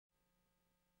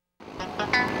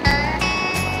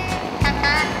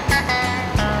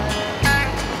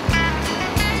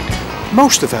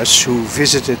Most of us who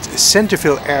visited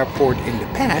Centerville Airport in the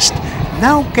past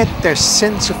now get their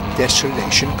sense of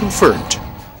desolation confirmed.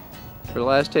 For the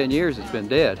last 10 years it's been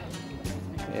dead,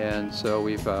 and so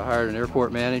we've hired an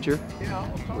airport manager.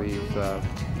 We've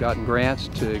gotten grants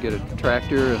to get a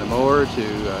tractor and a mower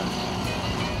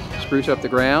to spruce up the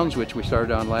grounds, which we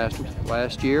started on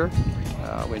last year.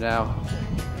 We now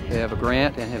have a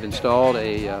grant and have installed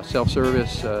a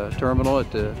self-service terminal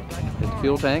at the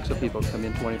fuel tank so people can come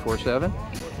in 24/7.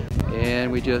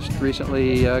 And we just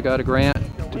recently got a grant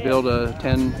to build a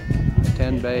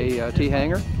 10-bay T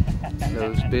hangar.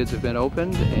 Those bids have been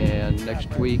opened, and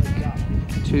next week,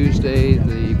 Tuesday,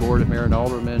 the Board of Mayor and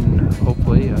Aldermen,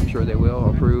 hopefully, I'm sure they will,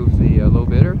 approve the low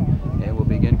bidder, and we'll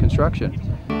begin construction.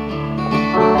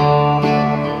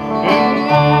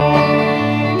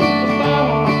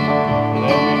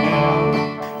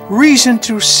 Reason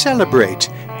to celebrate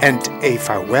and a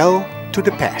farewell to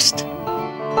the past.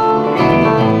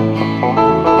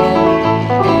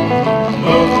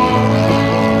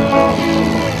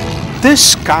 The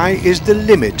sky is the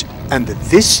limit under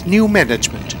this new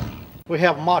management. We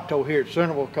have a motto here at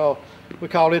Centerville we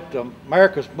call it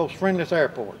America's most friendliest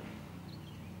airport.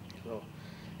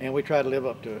 And we try to live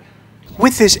up to it.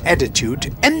 With this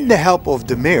attitude and the help of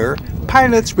the mayor,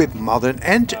 pilots with modern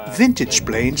and vintage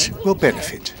planes will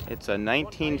benefit. It's a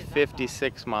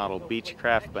 1956 model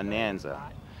Beechcraft Bonanza.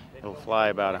 It'll fly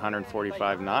about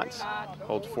 145 knots,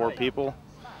 holds 4 people,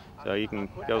 so you can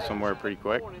go somewhere pretty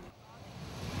quick.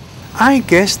 I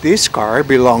guess this car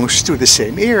belongs to the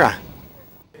same era.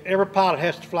 Every pilot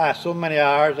has to fly so many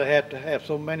hours, they have to have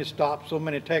so many stops, so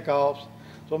many takeoffs,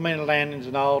 so many landings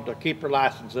and all to keep their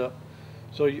license up.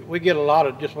 So we get a lot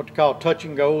of just what they call touch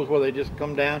and goes, where they just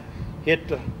come down, hit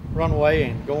the runway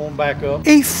and go on back up.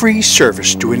 A free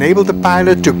service to enable the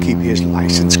pilot to keep his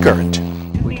license current.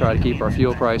 We try to keep our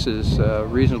fuel prices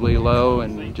reasonably low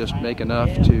and just make enough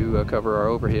to cover our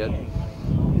overhead.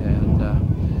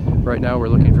 And right now we're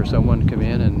looking for someone to come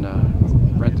in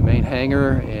and rent the main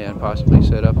hangar and possibly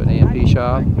set up an A&P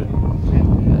shop.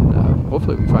 And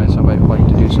hopefully we can find somebody who'd like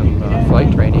to do some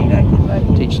flight training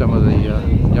and teach some of the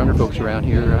younger folks around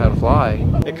here how to fly.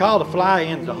 They call the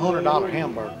fly-ins the $100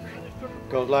 hamburgers,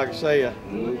 because like I say,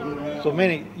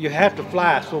 you have to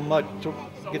fly so much to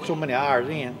get so many hours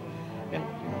in. And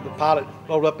the pilot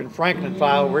load up in Franklin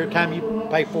fly over. Every time you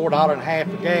pay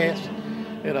 $4.50 for gas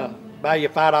and buy you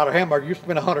a $5 hamburger, you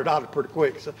spend $100 pretty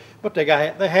quick. So, but they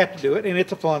have to do it, and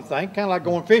it's a fun thing, kind of like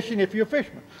going fishing if you're a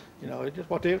fisherman. You know, it's just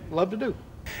what they love to do.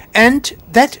 And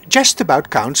that just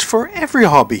about counts for every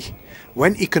hobby.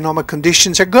 When economic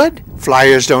conditions are good,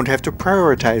 flyers don't have to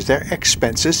prioritize their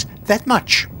expenses that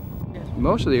much.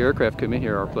 Most of the aircraft come in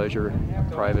here are pleasure,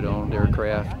 private-owned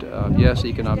aircraft. Yes,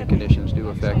 economic conditions do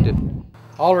affect it.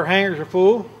 All our hangars are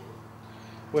full.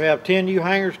 We have 10 new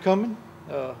hangars coming.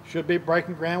 Should be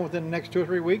breaking ground within the next 2 or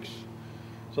 3 weeks.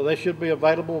 So they should be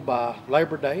available by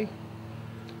Labor Day.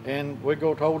 And we're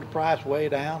going to hold the price way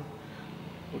down.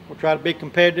 We'll try to be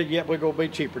competitive, yet we're going to be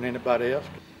cheaper than anybody else.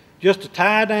 Just to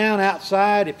tie down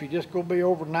outside, if you're just going to be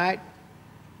overnight,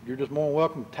 you're just more than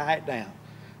welcome to tie it down.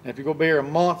 And if you're going to be here a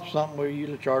month or something, we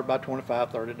usually charge about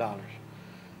 $25, $30.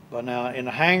 But now in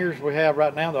the hangars we have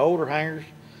right now, the older hangars,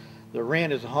 the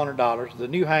rent is $100. The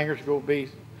new hangars are going to be,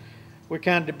 we're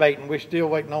kind of debating. We're still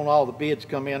waiting on all the bids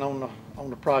come in on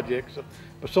the projects,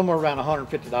 but somewhere around $150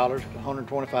 to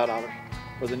 $125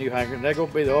 for the new hangar. And they're going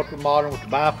to be the ultra modern with the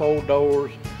bifold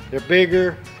doors. They're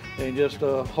bigger and just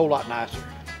a whole lot nicer.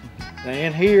 Now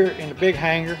in here, in the big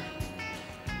hangar,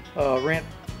 rent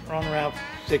run around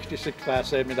 $60,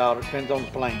 $65, $70, depends on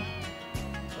the plane.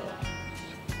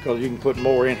 Because you can put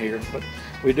more in here. But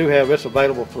we do have this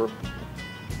available for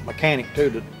mechanic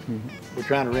too. We're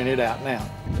trying to rent it out now.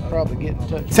 Probably get in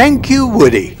touch. Thank you,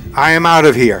 Woody. I am out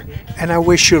of here, and I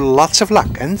wish you lots of luck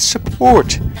and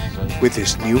support with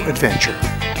this new adventure.